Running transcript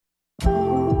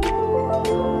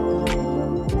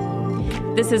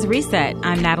This is Reset.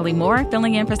 I'm Natalie Moore,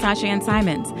 filling in for Sasha Ann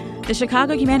Simons. The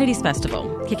Chicago Humanities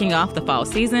Festival, kicking off the fall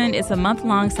season, is a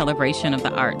month-long celebration of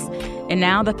the arts. And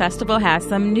now the festival has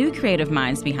some new creative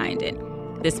minds behind it.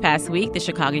 This past week, the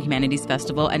Chicago Humanities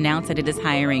Festival announced that it is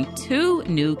hiring 2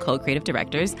 new co-creative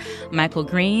directors, Michael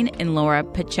Green and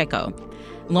Lauren Pacheco.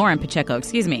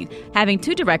 Having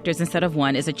 2 directors instead of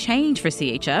 1 is a change for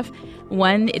CHF.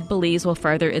 One it believes will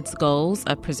further its goals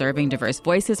of preserving diverse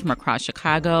voices from across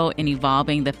Chicago and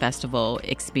evolving the festival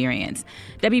experience.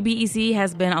 WBEZ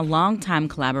has been a longtime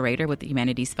collaborator with the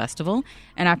Humanities Festival,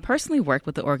 and I've personally worked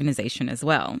with the organization as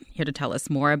well. Here to tell us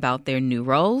more about their new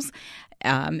roles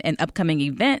and upcoming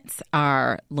events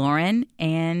are Lauren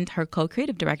and her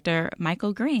co-creative director,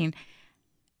 Michael Green.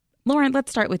 Lauren, let's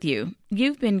start with you.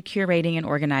 You've been curating and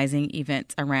organizing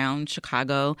events around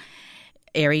Chicago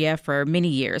area for many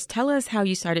years. Tell us how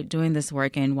you started doing this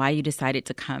work and why you decided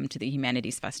to come to the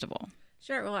Humanities Festival.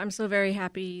 Sure. Well, I'm so very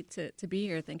happy to be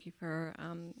here. Thank you for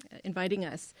inviting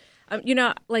us.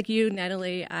 Like you,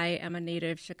 Natalie, I am a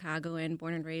native Chicagoan,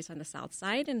 born and raised on the South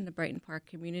Side in the Brighton Park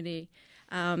community,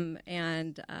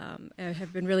 and I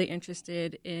have been really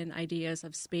interested in ideas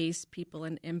of space, people,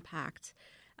 and impact.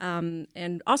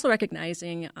 And also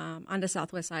recognizing on the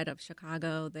southwest side of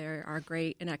Chicago, there are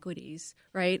great inequities,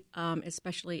 right,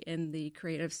 especially in the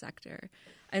creative sector.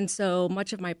 And so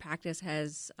much of my practice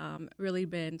has really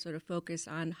been sort of focused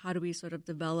on how do we sort of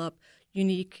develop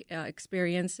unique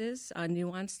experiences,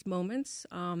 nuanced moments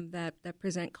that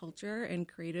present culture and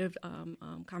creative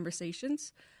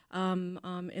conversations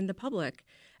in the public.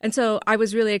 And so I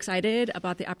was really excited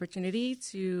about the opportunity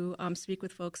to speak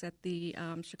with folks at the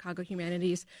Chicago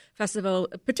Humanities Festival,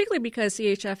 particularly because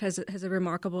CHF has a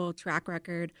remarkable track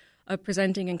record of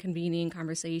presenting and convening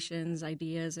conversations,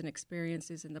 ideas, and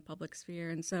experiences in the public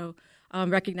sphere. And so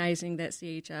recognizing that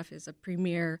CHF is a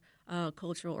premier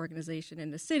cultural organization in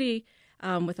the city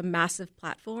with a massive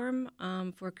platform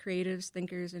for creatives,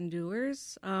 thinkers, and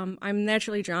doers, I'm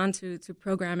naturally drawn to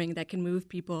programming that can move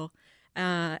people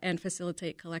and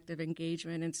facilitate collective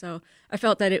engagement. And so I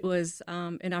felt that it was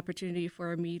an opportunity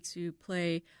for me to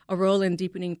play a role in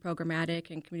deepening programmatic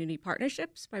and community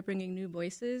partnerships by bringing new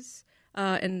voices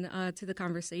to the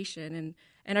conversation.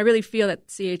 And I really feel that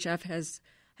CHF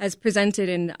has presented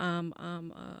in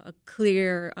a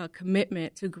clear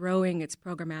commitment to growing its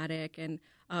programmatic and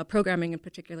programming in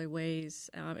particular ways.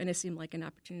 And it seemed like an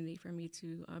opportunity for me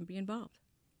to be involved.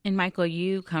 And Michael,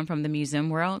 you come from the museum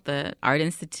world, the Art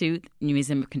Institute,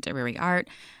 Museum of Contemporary Art.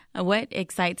 What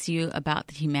excites you about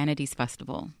the Humanities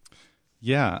Festival?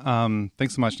 Yeah,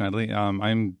 thanks so much, Natalie.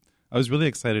 I was really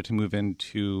excited to move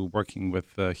into working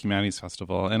with the Humanities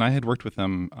Festival, and I had worked with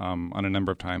them on a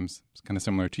number of times, kind of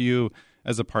similar to you,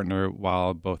 as a partner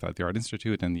while both at the Art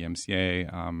Institute and the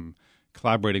MCA,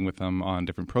 collaborating with them on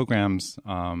different programs.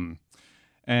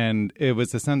 And it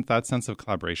was that sense of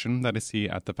collaboration that I see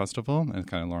at the festival, and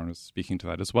kind of Lauren was speaking to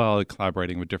that as well,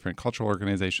 collaborating with different cultural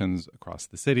organizations across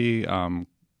the city,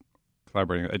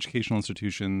 collaborating with educational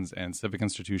institutions and civic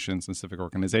institutions and civic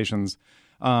organizations.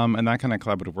 And that kind of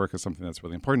collaborative work is something that's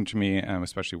really important to me,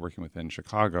 especially working within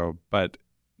Chicago. But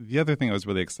the other thing I was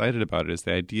really excited about is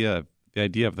the idea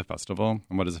of the festival,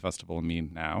 and what does a festival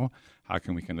mean now? How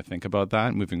can we kind of think about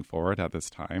that moving forward at this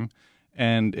time?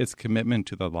 And its commitment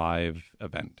to the live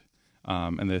event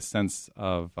and the sense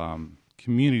of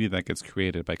community that gets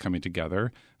created by coming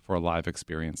together for live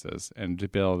experiences, and to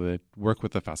be able to work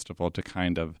with the festival to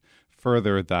kind of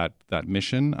further that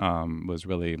mission was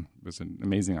an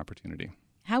amazing opportunity.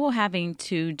 How will having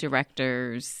 2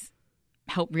 directors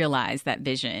help realize that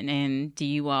vision? And do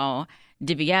you all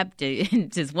divvy up?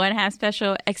 Does one have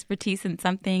special expertise in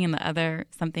something and the other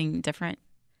something different?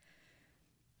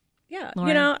 Yeah,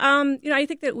 Lauren? I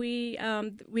think that we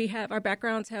have our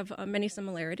backgrounds have many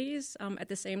similarities. At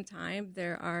the same time,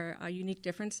 there are unique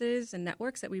differences and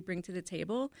networks that we bring to the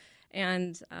table,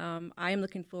 and I am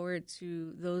looking forward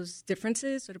to those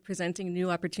differences sort of presenting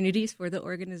new opportunities for the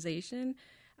organization.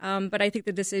 But I think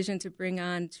the decision to bring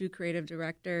on 2 creative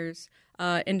directors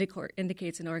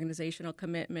indicates an organizational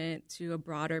commitment to a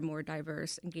broader, more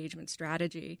diverse engagement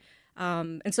strategy.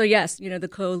 And so, yes, the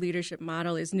co-leadership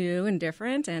model is new and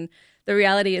different. And the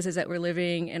reality is that we're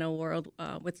living in a world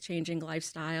with changing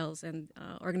lifestyles, and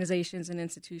organizations and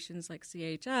institutions like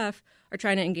CHF are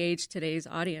trying to engage today's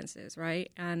audiences,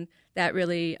 right? And that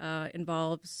really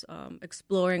involves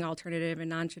exploring alternative and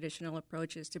non-traditional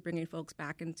approaches to bringing folks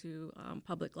back into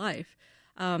public life.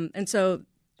 And so,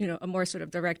 a more sort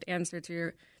of direct answer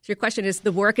to your question is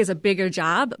the work is a bigger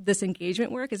job. This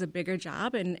engagement work is a bigger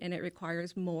job, and it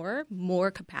requires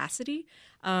more capacity,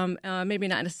 maybe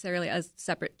not necessarily as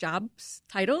separate jobs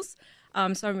titles,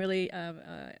 So I'm really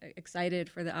excited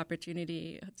for the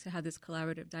opportunity to have this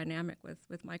collaborative dynamic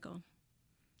with Michael.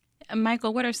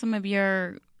 Michael, what are some of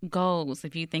your goals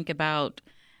if you think about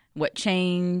what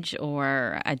change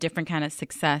or a different kind of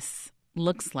success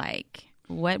looks like?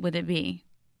 What would it be?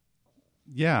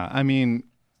 Yeah, I mean,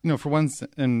 for once,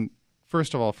 and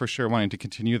first of all, for sure, wanting to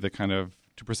continue the kind of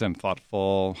to present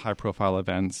thoughtful, high-profile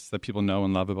events that people know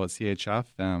and love about CHF,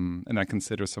 and I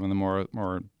consider some of the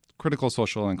more critical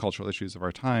social and cultural issues of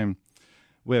our time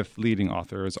with leading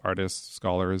authors, artists,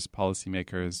 scholars,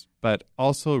 policymakers, but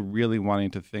also really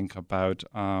wanting to think about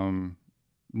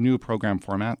new program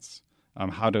formats,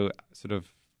 how to sort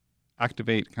of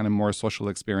activate kind of more social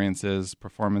experiences,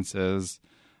 performances,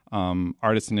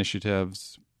 artist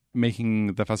initiatives,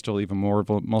 making the festival even more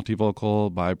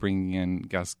multivocal by bringing in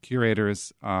guest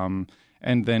curators, and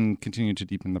then continue to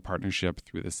deepen the partnership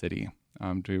through the city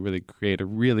to really create a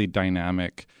really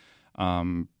dynamic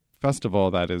festival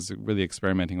that is really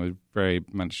experimenting with very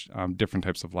much different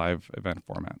types of live event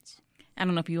formats. I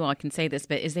don't know if you all can say this,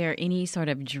 but is there any sort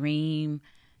of dream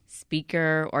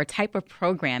speaker or type of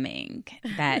programming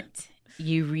that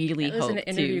you really hope to? That was an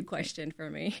interview question for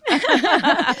me.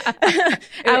 I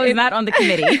was not on the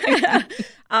committee.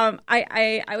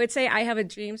 I would say I have a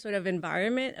dream sort of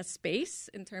environment, a space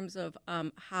in terms of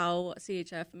how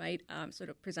CHF might sort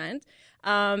of present.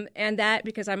 And that,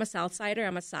 because I'm a Southsider,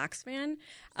 I'm a Sox fan,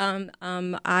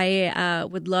 I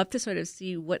would love to sort of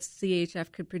see what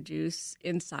CHF could produce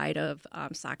inside of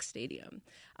Sox Stadium.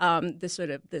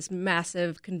 This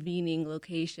massive convening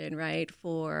location, right,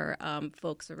 for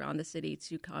folks around the city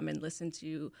to come and listen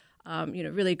to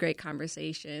really great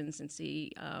conversations and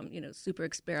see, super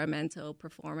experimental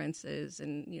performances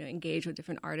and, engage with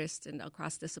different artists and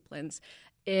across disciplines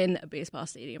in a baseball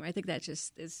stadium. I think that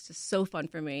is just so fun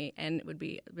for me, and it would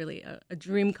be really a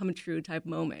dream come true type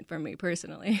moment for me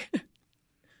personally.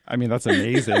 I mean, that's an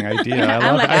amazing idea. I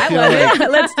love it.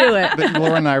 Let's do it.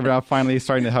 Laura and I are now finally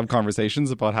starting to have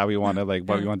conversations about how we want to,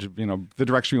 what we want to, the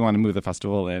direction we want to move the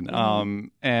festival in. Mm-hmm.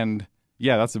 And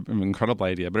yeah, that's an incredible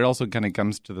idea. But it also kind of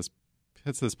comes to this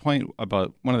point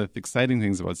about one of the exciting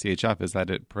things about CHF is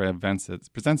that it presents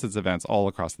its events all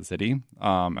across the city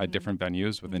at different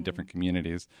venues within different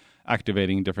communities,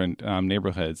 activating different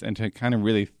neighborhoods, and to kind of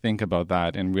really think about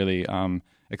that in really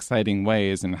exciting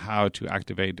ways and how to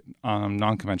activate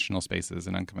non-conventional spaces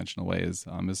in unconventional ways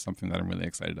is something that I'm really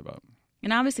excited about.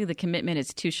 And obviously the commitment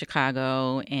is to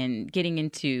Chicago and getting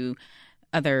into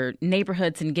other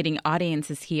neighborhoods and getting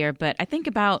audiences here. But I think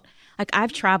about,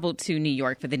 I've traveled to New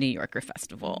York for the New Yorker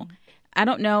Festival. I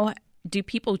don't know, do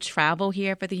people travel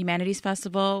here for the Humanities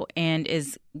Festival, and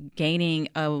is gaining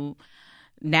a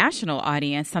national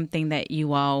audience something that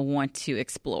you all want to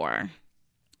explore?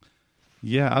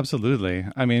 Yeah, absolutely.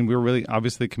 I mean, we're really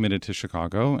obviously committed to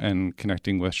Chicago and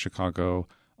connecting with Chicago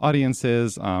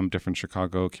audiences, different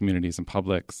Chicago communities and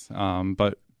publics.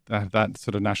 But that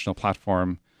sort of national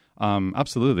platform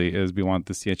absolutely is, we want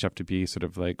the CHF to be sort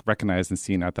of recognized and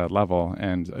seen at that level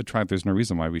and attract. There's no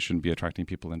reason why we shouldn't be attracting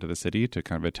people into the city to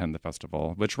kind of attend the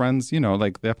festival, which runs,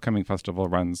 the upcoming festival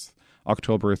runs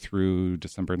October through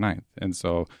December 9th. And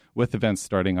so with events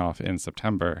starting off in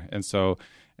September.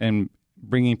 And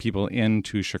bringing people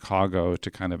into Chicago to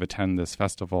kind of attend this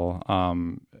festival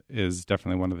is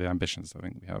definitely one of the ambitions I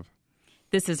think we have.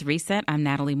 This is Reset. I'm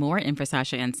Natalie Moore in for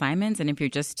Sasha Ann Simons. And if you're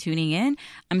just tuning in,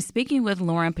 I'm speaking with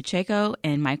Lauren Pacheco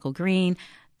and Michael Green,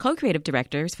 co-creative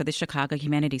directors for the Chicago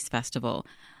Humanities Festival.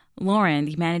 Lauren,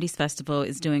 the Humanities Festival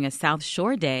is doing a South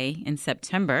Shore Day in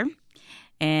September.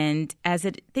 And as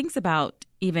it thinks about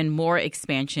even more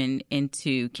expansion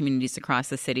into communities across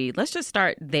the city, let's just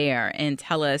start there and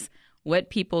tell us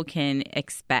what people can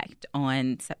expect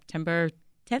on September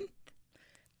 10th.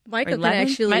 Michael can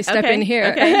actually step in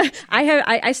here. Okay.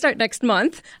 I start next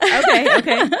month.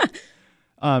 Okay.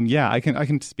 Yeah, I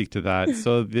can speak to that.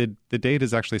 So the date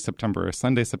is actually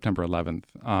Sunday, September 11th,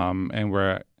 and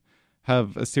we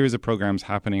have a series of programs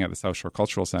happening at the South Shore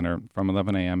Cultural Center from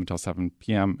 11 a.m. until 7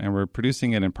 p.m., and we're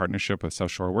producing it in partnership with South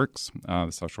Shore Works,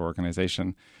 the South Shore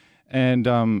organization,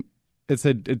 and it's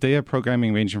a day of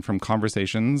programming ranging from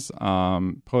conversations,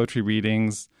 poetry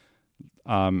readings,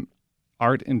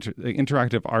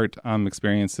 interactive art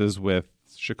experiences with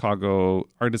Chicago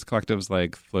artist collectives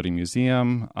like Floating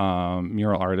Museum,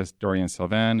 mural artist Dorian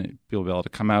Sylvan. People will be able to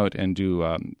come out and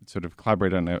do sort of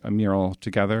collaborate on a mural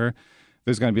together.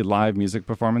 There's going to be live music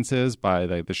performances by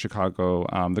the Chicago,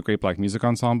 the Great Black Music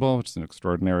Ensemble, which is an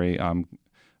extraordinary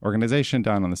organization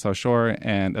down on the South Shore,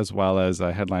 and as well as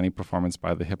a headlining performance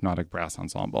by the Hypnotic Brass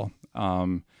Ensemble.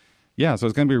 Yeah, so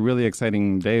it's going to be a really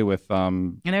exciting day with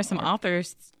and there's some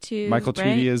authors too. Michael right?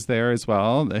 Tweedy is there as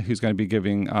well, who's going to be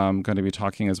going to be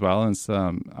talking as well, and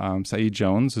Saeed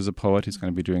Jones, who's a poet, who's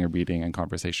going to be doing a reading and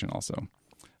conversation also.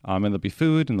 And there'll be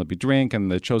food, and there'll be drink,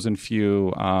 and the chosen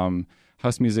few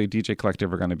house music DJ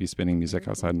collective are going to be spinning music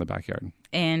outside in the backyard.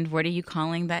 And what are you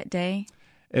calling that day?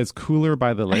 It's Cooler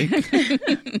by the Lake.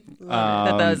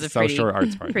 That was a South Shore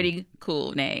Arts Party. Pretty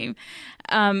cool name.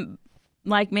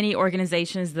 Like many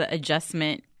organizations, the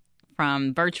adjustment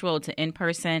from virtual to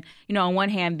in-person, on one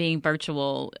hand, being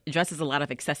virtual addresses a lot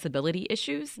of accessibility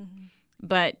issues,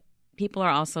 but people are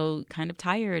also kind of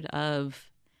tired of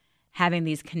having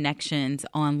these connections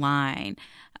online.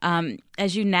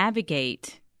 As you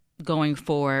navigate going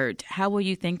forward, how will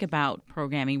you think about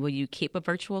programming? Will you keep a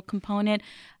virtual component?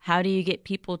 How do you get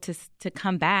people to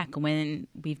come back when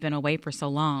we've been away for so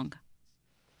long?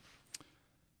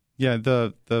 Yeah,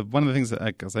 the one of the things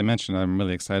that, as I mentioned, I'm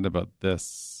really excited about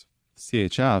this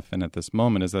CHF, and at this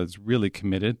moment, is that it's really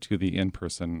committed to the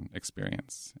in-person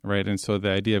experience, right? And so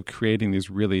the idea of creating these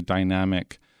really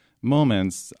dynamic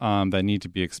moments that need to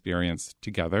be experienced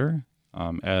together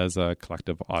as a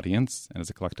collective audience and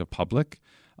as a collective public,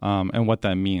 and what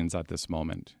that means at this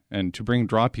moment. And to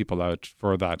draw people out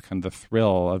for that kind of the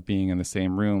thrill of being in the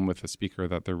same room with a speaker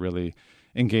that they're really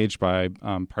engaged by,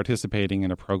 participating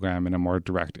in a program in a more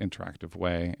direct, interactive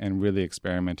way, and really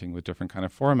experimenting with different kind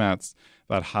of formats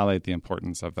that highlight the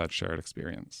importance of that shared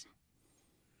experience.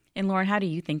 And Lauren, how do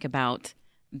you think about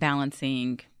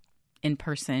balancing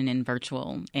in-person and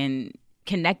virtual and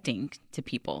connecting to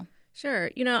people?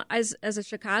 Sure. As a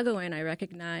Chicagoan, I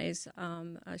recognize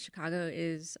Chicago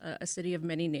is a city of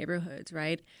many neighborhoods,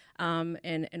 right?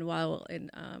 And while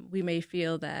we may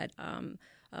feel that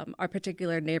our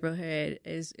particular neighborhood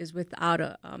is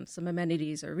without some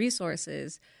amenities or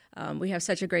resources, we have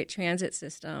such a great transit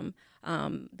system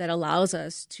that allows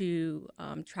us to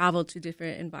travel to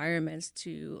different environments,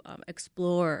 to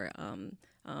explore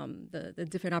the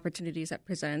different opportunities that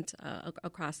present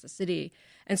across the city.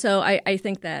 And so I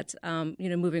think that,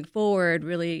 moving forward,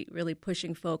 really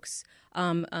pushing folks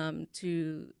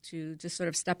to just sort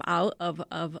of step out of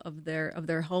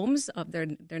their homes, of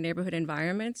their neighborhood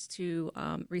environments, to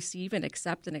receive and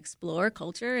accept and explore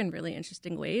culture in really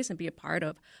interesting ways and be a part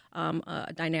of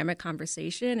a dynamic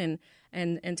conversation,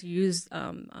 and to use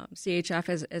CHF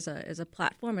as a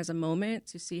platform, as a moment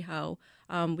to see how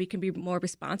we can be more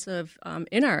responsive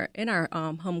in our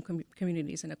home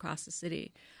communities and across the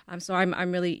city. So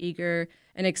I'm really eager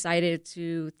and excited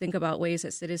to think about ways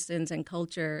that citizens and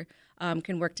culture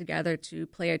can work together to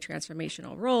play a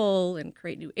transformational role and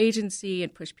create new agency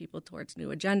and push people towards new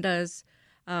agendas.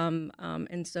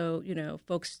 And so,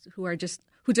 folks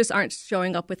who just aren't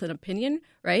showing up with an opinion,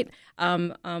 right?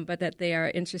 But that they are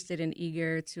interested and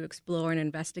eager to explore and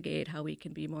investigate how we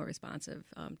can be more responsive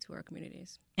to our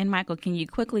communities. And Michael, can you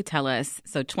quickly tell us,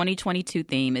 so 2022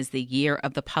 theme is the Year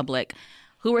of the Public.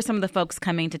 Who are some of the folks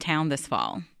coming to town this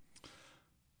fall?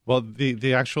 Well,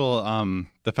 the actual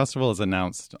the festival is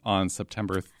announced on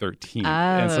September 13th,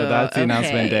 and so that's the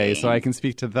announcement day. So I can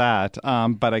speak to that,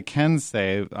 but I can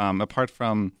say, apart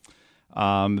from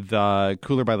the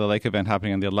Cooler by the Lake event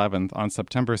happening on the 11th, on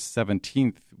September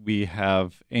 17th, we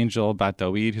have Angel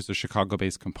Bat-Dawid, who's a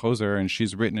Chicago-based composer, and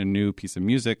she's written a new piece of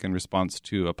music in response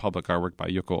to a public artwork by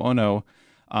Yoko Ono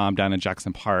down in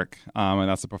Jackson Park, and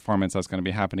that's a performance that's going to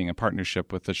be happening in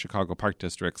partnership with the Chicago Park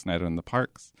District's Night in the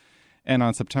Parks. And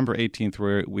on September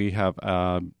 18th, we have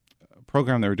a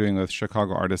program that we're doing with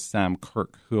Chicago artist Sam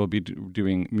Kirk, who will be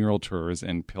doing mural tours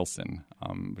in Pilsen,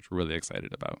 which we're really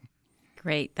excited about.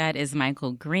 Great. That is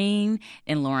Michael Green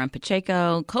and Lauren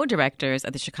Pacheco, co-directors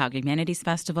of the Chicago Humanities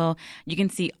Festival. You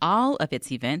can see all of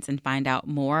its events and find out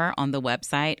more on the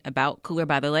website about Cooler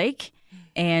by the Lake.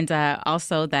 And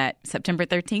also that September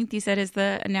 13th, you said, is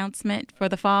the announcement for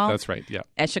the fall? That's right, yeah.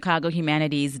 At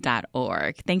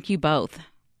chicagohumanities.org. Thank you both.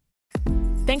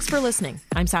 Thanks for listening.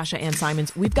 I'm Sasha Ann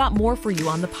Simons. We've got more for you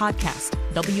on the podcast,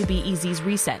 WBEZ's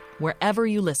Reset, wherever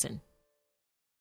you listen.